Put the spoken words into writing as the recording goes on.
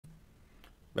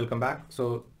Welcome back.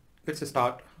 So let's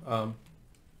start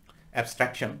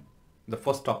abstraction, the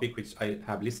first topic which I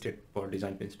have listed for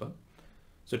design principle.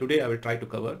 So today I will try to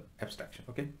cover abstraction.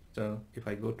 Okay. So if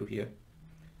I go to here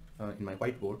in my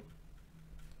whiteboard,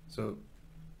 so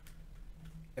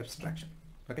abstraction.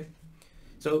 Okay.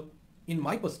 So in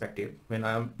my perspective, when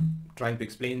I am trying to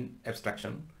explain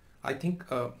abstraction, I think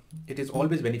it is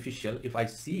always beneficial if I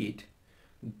see it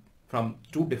from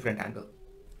two different angles.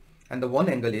 And the one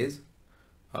angle is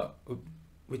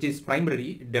which is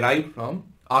primarily derived from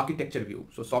architecture view.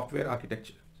 So software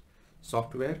architecture,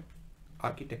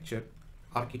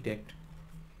 architect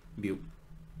view.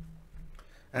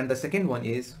 And the second one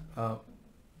is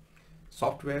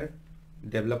software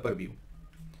developer view.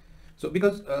 So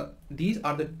because these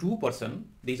are two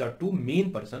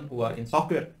main person who are in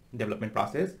software development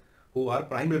process, who are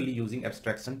primarily using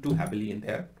abstraction too heavily in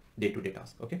their day-to-day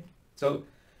task. Okay.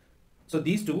 So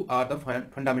these two are the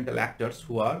fundamental actors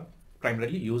who are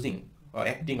primarily using or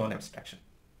acting on abstraction.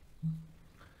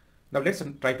 Now let's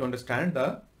try to understand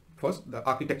the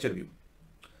architecture view.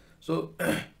 So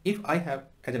if I have,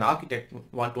 as an architect,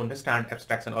 want to understand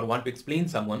abstraction or want to explain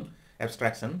someone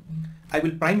abstraction, I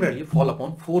will primarily fall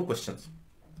upon four questions.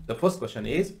 The first question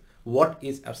is, what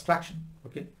is abstraction?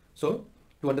 Okay. So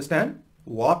to understand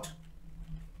what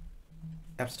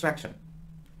abstraction,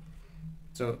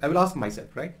 so I will ask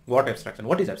myself, right, what abstraction,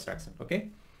 what is abstraction? Okay.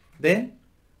 Then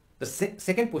the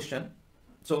second question,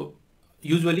 so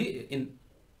usually in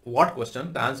what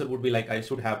question, the answer would be like, I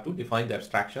should have to define the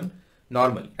abstraction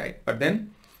normally, right? But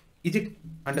then is it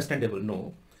understandable?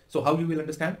 No. So how you will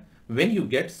understand? When you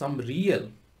get some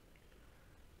real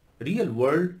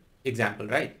world example,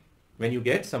 right? When you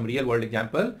get some real world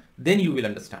example, then you will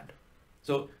understand.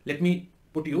 So let me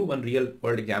put you one real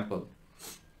world example.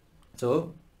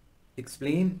 So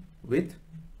explain with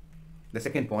the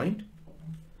second point.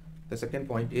 The second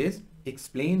point is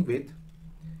explain with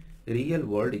real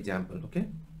world example. Okay.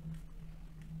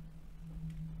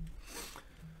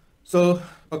 So,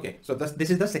 okay. So this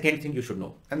is the second thing you should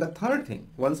know. And the third thing,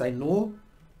 once I know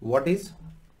what is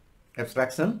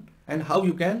abstraction and how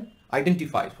you can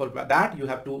identify, for that you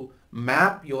have to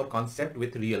map your concept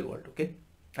with real world. Okay.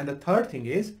 And the third thing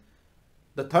is,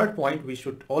 the third point we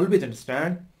should always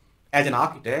understand as an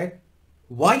architect,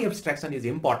 why abstraction is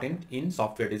important in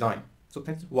software design. So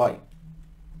that's why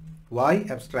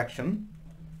abstraction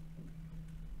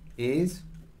is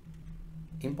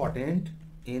important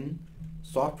in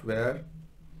software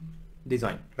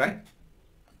design, right?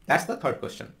 That's the third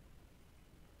question.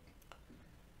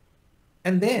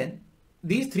 And then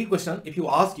these three questions, if you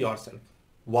ask yourself,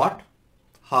 what,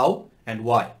 how, and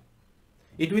why,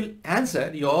 it will answer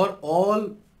your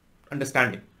all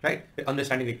understanding, right?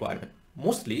 Understanding requirement.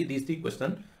 Mostly these three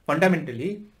questions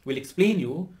fundamentally will explain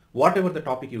you whatever the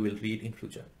topic you will read in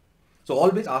future. So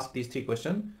always ask these three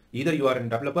questions. Either you are a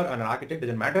developer or an architect,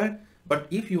 doesn't matter. But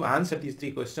if you answer these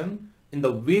three questions in the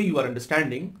way you are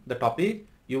understanding the topic,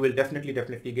 you will definitely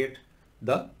get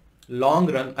the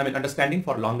long run, understanding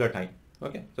for longer time.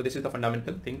 Okay. So this is the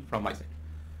fundamental thing from my side.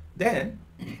 Then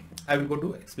I will go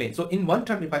to explain. So in one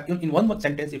term, in one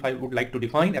sentence, if I would like to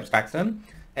define abstraction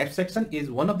is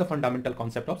one of the fundamental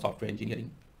concepts of software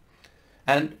engineering.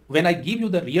 And when I give you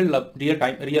the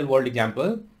real world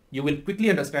example, you will quickly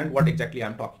understand what exactly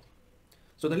I'm talking.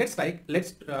 So let's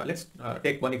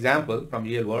take one example from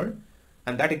real world,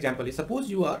 and that example is, suppose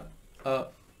you are a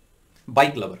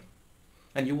bike lover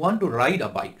and you want to ride a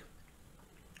bike.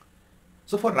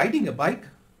 So for riding a bike,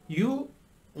 you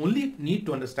only need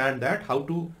to understand that how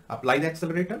to apply the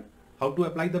accelerator, how to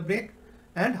apply the brake,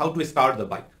 and how to start the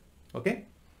bike. Okay.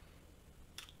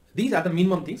 These are the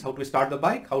minimum things: how to start the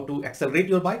bike, how to accelerate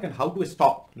your bike, and how to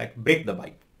stop, like brake the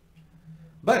bike.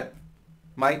 But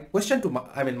my question to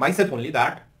myself only,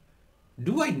 that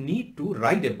do I need to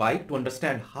ride a bike to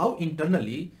understand how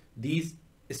internally these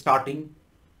starting,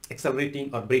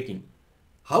 accelerating, or braking,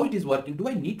 how it is working? Do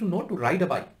I need to know to ride a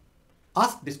bike?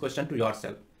 Ask this question to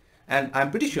yourself. And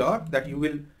I'm pretty sure that you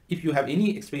will, if you have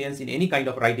any experience in any kind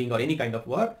of riding or any kind of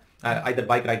work, either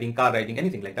bike riding, car riding,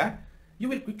 anything like that, you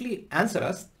will quickly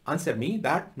answer me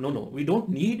that no, we don't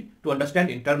need to understand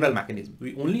internal mechanism.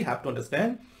 We only have to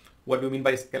understand what do you mean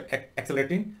by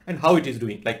accelerating and how it is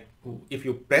doing. Like if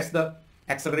you press the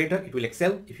accelerator, it will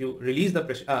excel. If you release the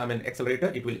accelerator,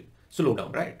 it will slow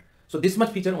down, right? So this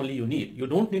much feature only you need. You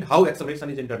don't need how acceleration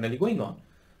is internally going on.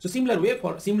 So similar way,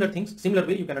 for similar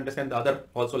way you can understand the other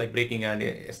also, like braking and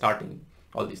starting,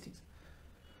 all these things.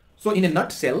 So in a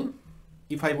nutshell,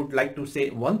 if I would like to say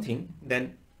one thing,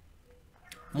 then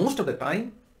most of the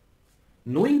time,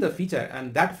 knowing the feature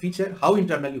and that feature how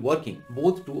internally working,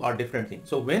 both two are different things.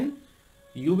 So when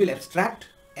you will abstract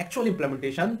actual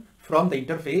implementation from the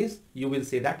interface, you will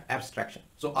say that abstraction.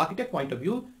 So architect point of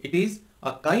view, it is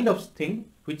a kind of thing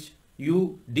which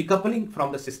you decoupling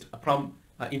from the system, from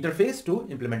interface to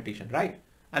implementation, right?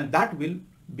 And that will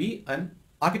be an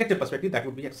architecture perspective, that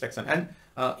would be abstraction. And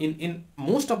in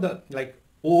most of the like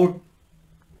old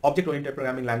object-oriented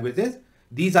programming languages,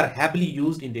 these are heavily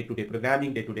used in day-to-day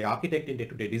programming, day-to-day architecting,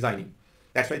 day-to-day designing.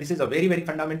 That's why this is a very, very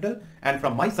fundamental. And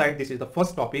from my side, this is the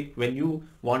first topic when you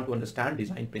want to understand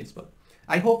design principle.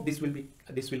 I hope this will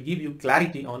give you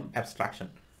clarity on abstraction.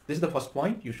 This is the first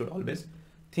point. You should always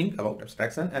think about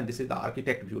abstraction, and this is the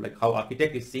architect view, like how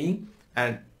architect is seeing.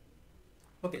 And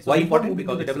okay, so why important?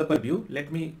 Because the developer view,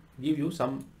 let me give you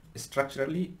some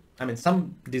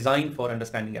some design for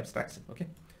understanding abstraction. Okay,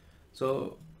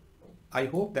 so I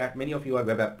hope that many of you are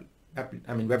web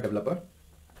developer,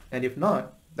 and if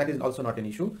not, that is also not an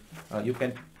issue. You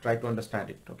can try to understand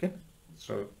it. Okay,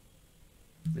 so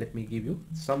let me give you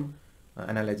some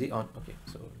analogy on. Okay,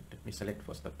 so let me select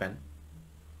first the pen.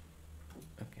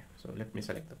 Okay, so let me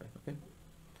select the pen. Okay,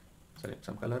 select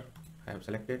some color. I have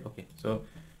selected. Okay, so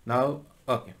now,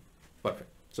 okay, perfect.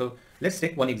 So let's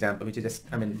take one example, which is just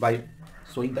by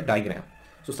showing the diagram.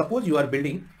 So suppose you are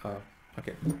building.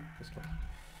 Okay, just one.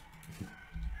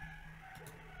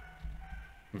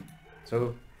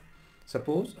 So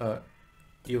suppose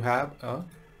you have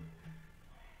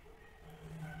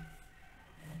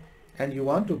and you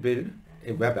want to build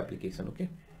a web application. Okay,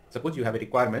 suppose you have a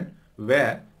requirement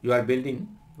where you are building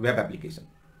web application.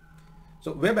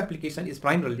 So web application is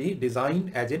primarily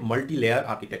designed as a multi-layer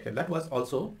architecture. That was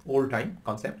also old time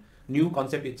concept. New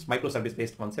concept is microservice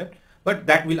based concept, but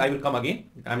that I will come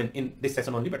again. In this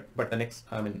session only, but the next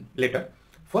later.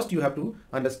 First, you have to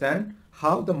understand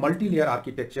how the multi-layer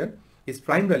architecture is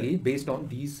primarily based on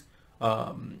these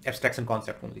abstraction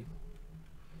concept only.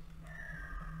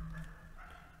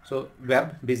 So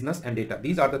web, business, and data.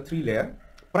 These are the three layers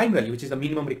primarily, which is the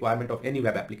minimum requirement of any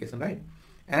web application, right?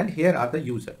 And here are the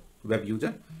user, web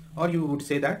user, or you would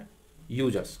say that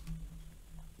users.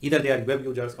 Either they are web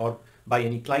users or by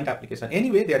any client application.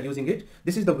 Anyway, they are using it.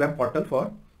 This is the web portal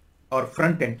for, or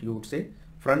front end, you would say,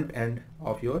 front end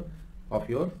of your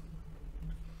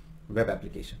web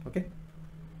application. Okay.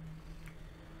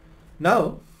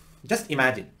 Now, just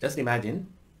imagine,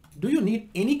 do you need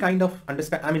any kind of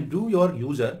understanding? Do your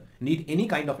user need any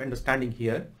kind of understanding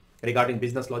here regarding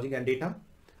business logic and data?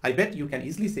 I bet you can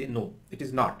easily say no, it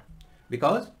is not,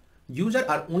 because user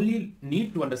are only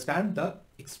need to understand the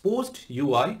exposed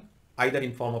UI, either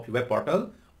in form of web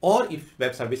portal, or if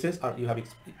web services are you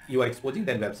are exposing,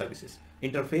 then web services,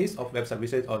 interface of web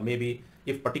services, or maybe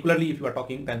if particularly if you are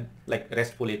talking then like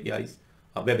RESTful APIs,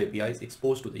 web APIs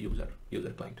exposed to the user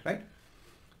client, right?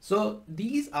 So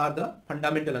these are the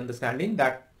fundamental understanding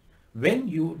that when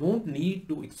you don't need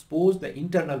to expose the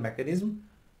internal mechanism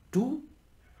to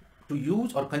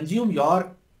use or consume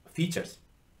your features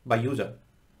by user,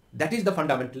 that is the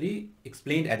fundamentally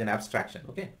explained as an abstraction.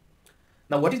 Okay.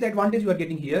 Now, what is the advantage you are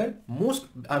getting here?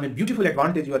 Beautiful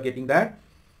advantage you are getting, that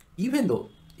even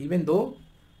though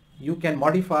you can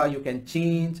modify, you can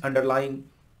change underlying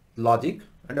logic,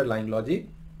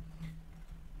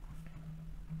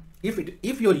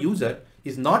 if your user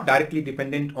is not directly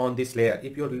dependent on this layer,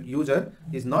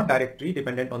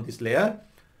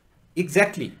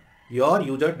 exactly, your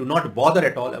user do not bother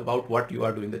at all about what you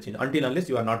are doing the change unless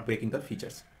you are not breaking the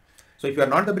features. So if you are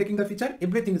not breaking the feature,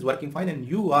 everything is working fine, and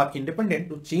you are independent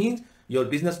to change your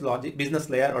business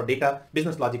layer or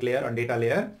business logic layer and data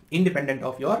layer independent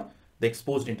of the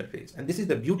exposed interface. And this is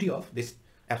the beauty of this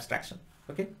abstraction.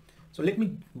 Okay. So let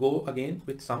me go again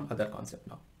with some other concept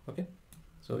now. Okay.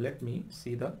 So let me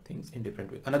see the things in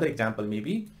different way. Another example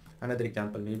maybe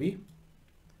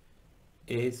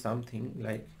is something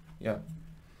like, yeah.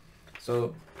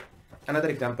 So another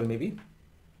example maybe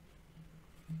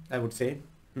I would say,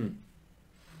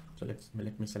 so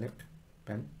let me select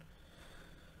pen.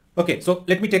 Okay, so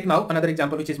let me take now another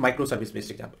example, which is microservice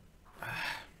based example.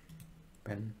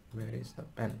 Pen, where is the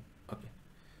pen? Okay,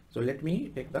 so let me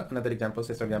take another example.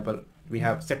 Say for example, we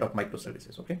have set of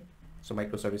microservices. Okay, so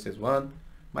microservices 1,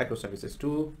 microservices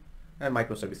 2, and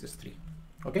microservices 3.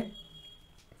 Okay,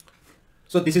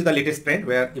 so this is the latest trend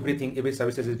where every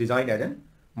services is designed as an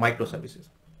microservices.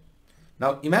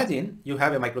 Now imagine you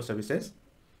have a microservices,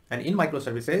 and in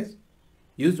microservices,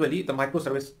 usually the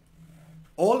microservice,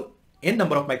 all n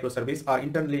number of microservices are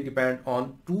internally dependent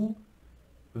on two.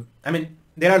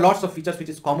 There are lots of features which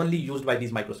is commonly used by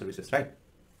these microservices, right?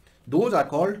 Those are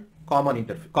called common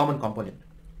component.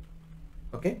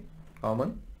 Okay,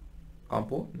 common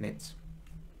components.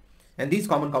 And these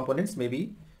common components may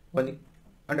be one.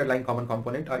 underlying common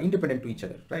component are independent to each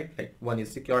other, right? Like one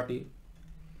is security,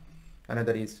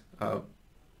 another is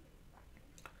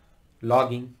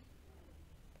logging,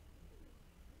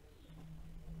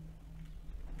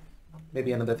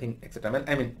 maybe another thing, etc.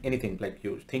 I mean anything, like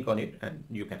you think on it and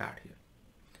you can add here.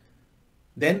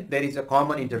 Then there is a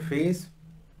common interface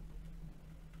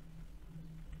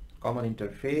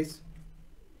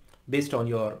based on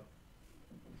your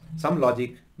some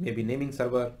logic, maybe naming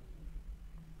server,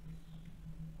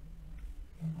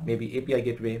 maybe API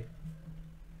gateway,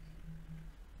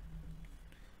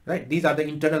 right? These are the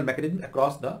internal mechanisms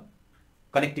across the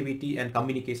connectivity and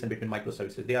communication between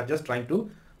microservices. They are just trying to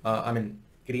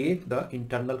create the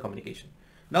internal communication.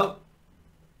 Now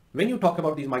when you talk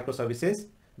about these microservices,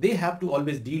 they have to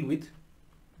always deal with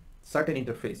certain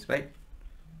interface, right?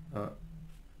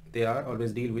 They are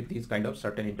always deal with these kind of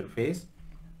certain interface.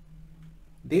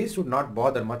 They should not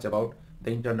bother much about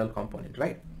the internal component,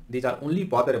 right? These are only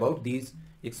bother about these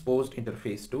exposed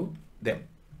interface to them.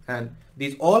 And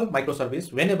these all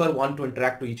microservices, whenever want to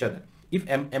interact to each other, if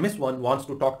MS1 wants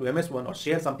to talk to MS1 or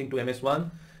share something to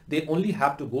MS1, they only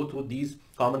have to go through these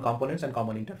common components and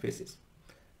common interfaces,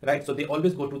 right? So they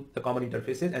always go to the common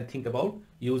interfaces and think about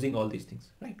using all these things,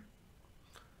 right?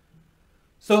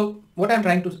 So what I'm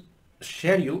trying to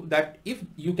share you that if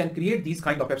you can create these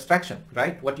kind of abstraction,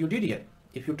 right? What you did here,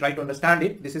 if you try to understand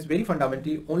it, this is very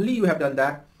fundamentally, only you have done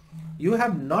that. You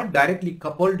have not directly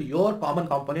coupled your common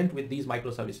component with these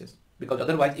microservices, because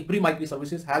otherwise every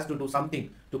microservices has to do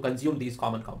something to consume these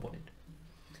common component.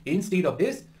 Instead of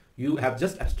this, you have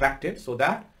just abstracted so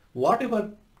that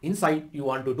whatever insight you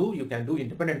want to do, you can do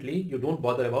independently. You don't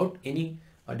bother about any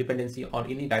dependency or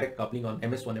any direct coupling on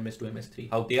MS1, MS2, MS3,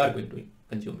 how they are going to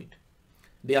consume it.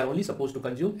 They are only supposed to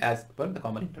consume as per the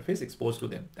common interface exposed to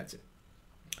them. That's it.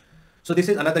 So this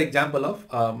is another example of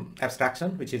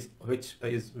abstraction, which is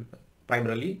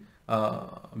primarily,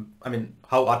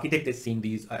 how architect is seeing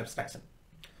these abstraction.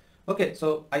 Okay,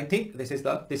 so I think this is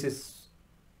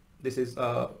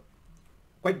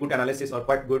quite good analysis or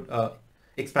quite good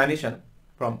explanation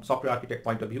from software architect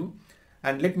point of view.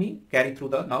 And let me carry through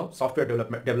the now software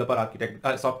developer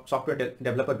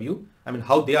view.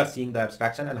 How they are seeing the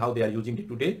abstraction and how they are using it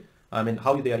today.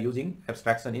 How they are using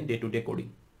abstraction in day-to-day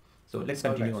coding. So let's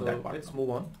continue on that part. Let's move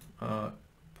on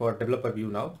for developer view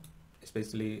now,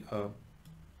 especially.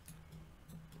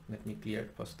 Let me clear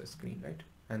first the screen, right?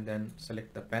 And then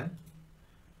select the pen.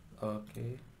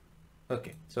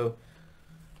 Okay. So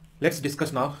let's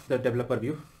discuss now the developer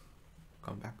view.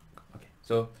 Come back. Okay.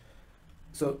 So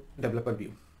developer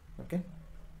view. Okay.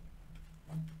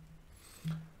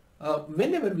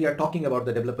 Whenever we are talking about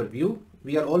the developer view,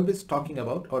 we are always talking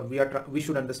about, or we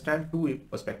should understand two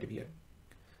perspectives here.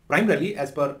 Primarily,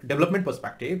 as per development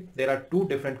perspective, there are two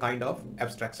different kind of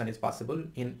abstraction is possible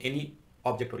in any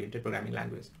object-oriented programming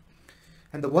language.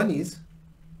 And the one is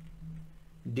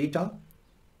data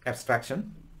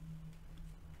abstraction.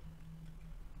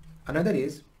 Another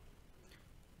is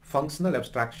functional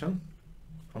abstraction.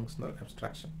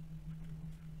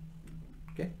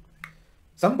 Okay.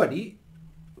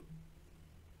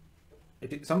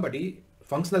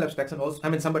 Functional abstraction also,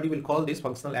 somebody will call this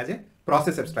functional as a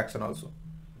process abstraction also.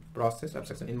 Process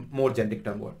abstraction in more generic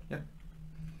term word. Yeah.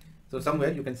 So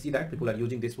somewhere you can see that people are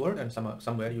using this word, and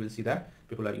somewhere you will see that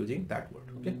people are using that word.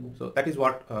 Okay. So that is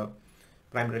what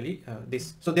primarily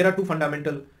this. So there are two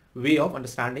fundamental way of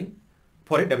understanding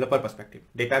for a developer perspective: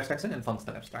 data abstraction and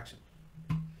functional abstraction.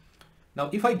 Now,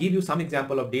 if I give you some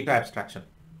example of data abstraction,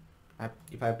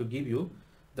 if I have to give you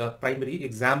the primary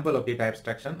example of data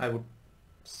abstraction, I would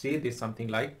say this something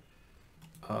like,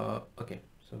 okay,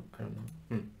 so I don't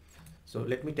know. So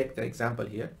let me take the example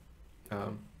here.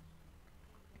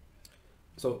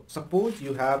 So suppose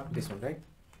you have this one, right?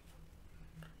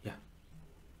 Yeah.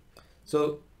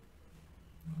 So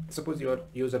suppose your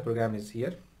user program is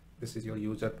here. This is your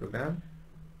user program.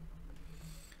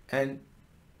 And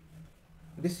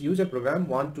this user program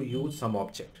want to use some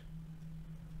object.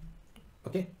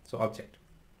 Okay, so object.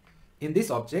 In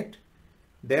this object,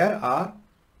 there are,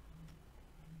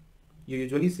 you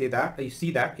usually say that, you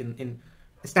see that in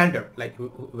standard, like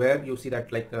where you see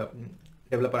that like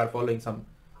developer are following some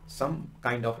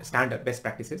kind of standard best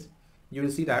practices. You will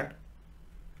see that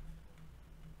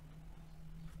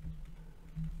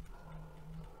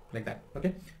like that.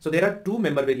 Okay, so there are two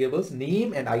member variables,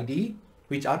 name and ID,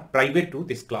 which are private to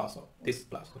this class or this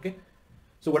class. Okay,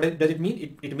 so what does it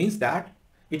mean? It means that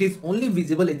it is only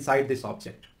visible inside this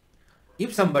object.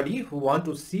 If somebody who want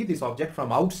to see this object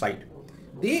from outside,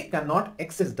 they cannot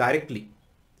access directly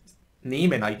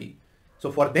name and ID.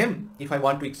 So for them, if I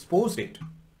want to expose it,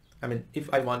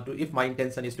 if my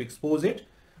intention is to expose it,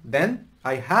 then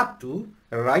I have to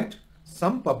write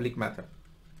some public method.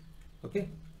 Okay,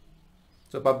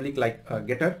 so public like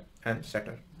getter and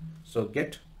setter. So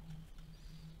get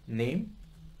name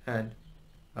and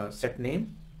set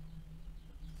name.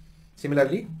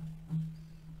 Similarly,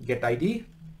 get ID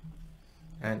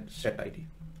and set ID.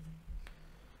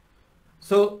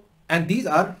 So, and these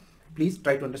are, please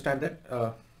try to understand that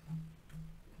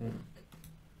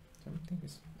something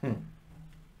is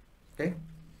okay.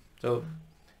 So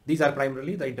these are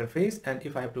primarily the interface, and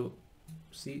if I have to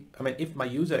see, I mean, if my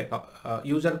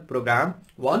user program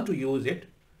want to use it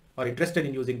or interested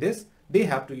in using this, they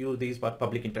have to use these for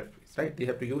public interface, right? They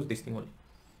have to use this thing only.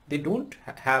 They don't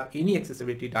have any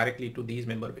accessibility directly to these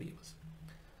member variables.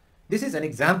 This is an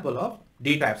example of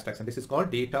data abstraction. This is called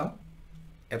data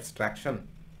abstraction.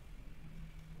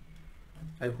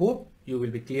 I hope you will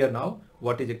be clear now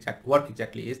what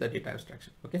exactly is the data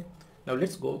abstraction. Okay. Now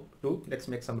let's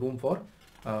make some room for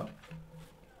to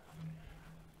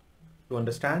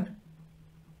understand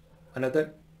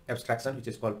another abstraction, which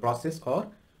is called process or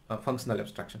functional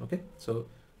abstraction. Okay. So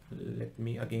let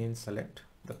me again select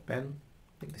the pen.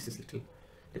 I think this is little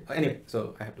anyway,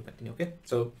 so I have to continue. Okay.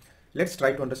 So let's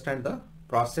try to understand the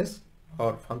process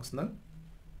or functional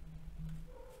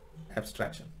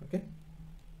abstraction. Okay.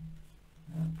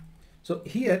 So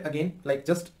here again, like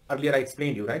just earlier I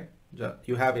explained you, right?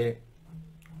 You have a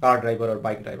car driver or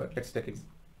bike driver. Let's take it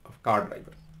of car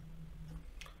driver,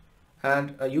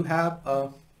 and you have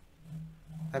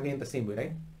again the same way,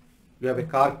 right? You have a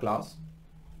car class,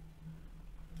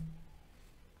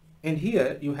 and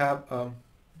here you have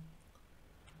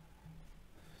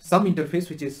some interface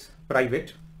which is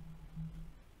private.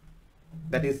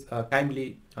 That is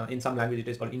kindly in some language it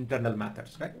is called internal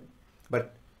methods, right?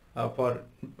 But for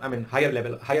higher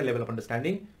level of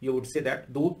understanding, you would say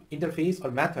that the interface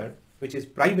or method which is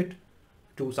private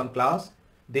to some class,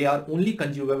 they are only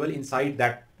consumable inside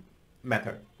that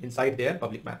method, inside their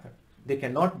public method. They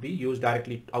cannot be used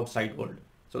directly outside world.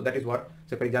 So that is what.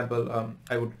 So for example,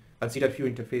 I would consider few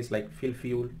interface like fill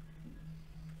fuel.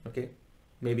 Okay,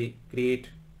 maybe create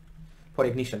for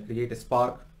ignition, create a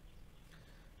spark,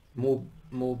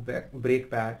 move back brake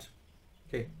pads.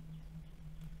 Okay.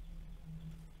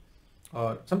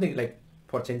 Or something like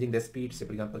for changing the speed, say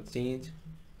for example, change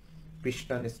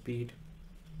piston speed.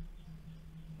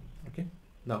 Okay.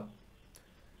 Now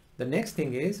the next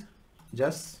thing is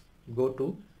just go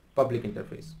to public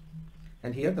interface,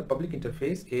 and here the public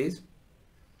interface is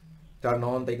turn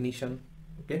on the ignition,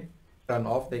 okay, turn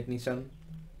off the ignition,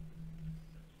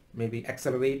 maybe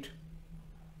accelerate,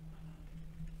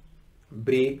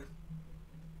 brake,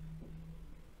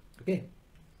 okay,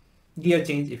 gear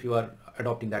change if you are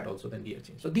adopting that also, then gear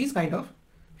change. So these kind of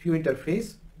few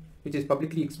interface which is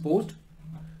publicly exposed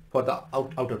for the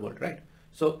outer world, right?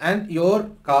 So, and your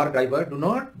car driver do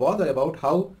not bother about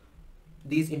how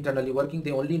these internally working.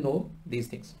 They only know these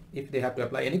things. If they have to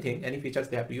apply anything, any features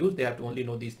they have to use, they have to only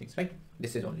know these things, right?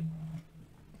 This is only.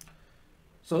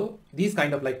 So these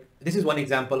kind of like, this is one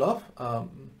example of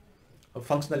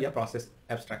functional process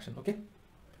abstraction. Okay.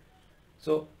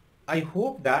 So I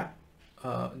hope that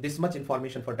this much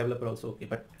information for developer also okay,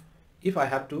 but if I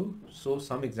have to show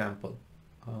some example,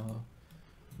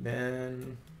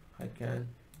 then I can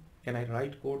I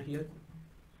write code here?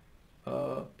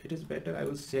 It is better I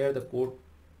will share the code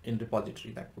in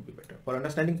repository. That would be better. For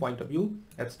understanding point of view,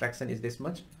 abstraction is this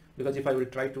much, because if I will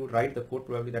try to write the code,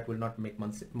 probably that will not make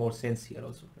more sense here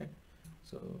also, right?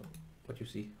 So what you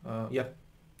see, yeah.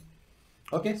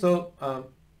 Okay, so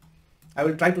I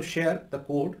will try to share the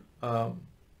code,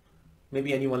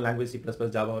 maybe any one language, C++,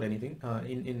 Java or anything,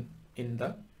 in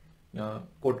the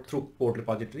code through code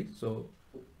repository. So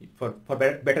for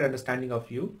better understanding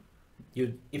of you,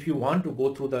 if you want to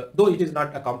go through though it is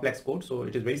not a complex code, so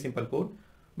it is very simple code,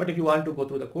 but if you want to go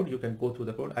through the code, you can go through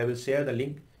the code. I will share the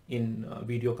link in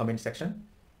video comment section,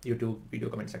 YouTube video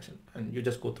comment section, and you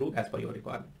just go through as per your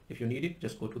requirement. If you need it,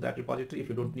 just go to that repository. If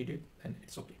you don't need it, then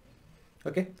it's okay.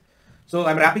 Okay, so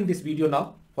I'm wrapping this video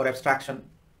now for abstraction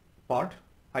part.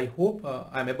 I hope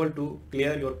I'm able to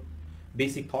clear your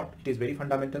basic thought. It is very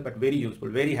fundamental but very useful,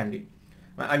 very handy.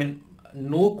 I mean,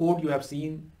 no code you have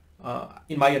seen,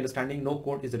 in my understanding, no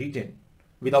code is written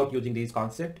without using these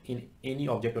concepts in any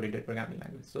object-oriented programming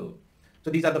language. So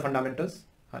these are the fundamentals.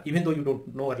 Even though you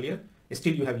don't know earlier,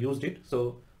 still you have used it.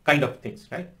 So kind of things,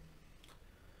 right?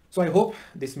 So I hope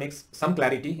this makes some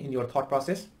clarity in your thought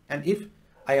process. And if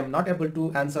I am not able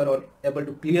to answer or able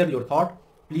to clear your thought,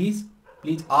 please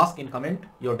ask in comment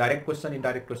your direct question,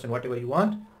 indirect question, whatever you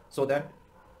want, so that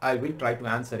I will try to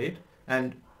answer it,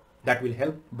 and that will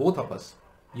help both of us,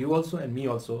 you also and me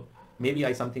also, maybe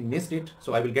I something missed it,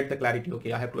 so I will get the clarity.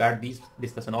 Okay, I have to add these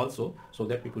discussion also, so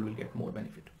that people will get more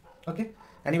benefit. Okay.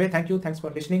 Anyway, thank you. Thanks for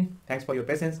listening. Thanks for your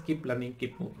patience. Keep learning.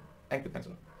 Keep moving. Thank you. Thanks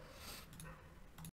a lot.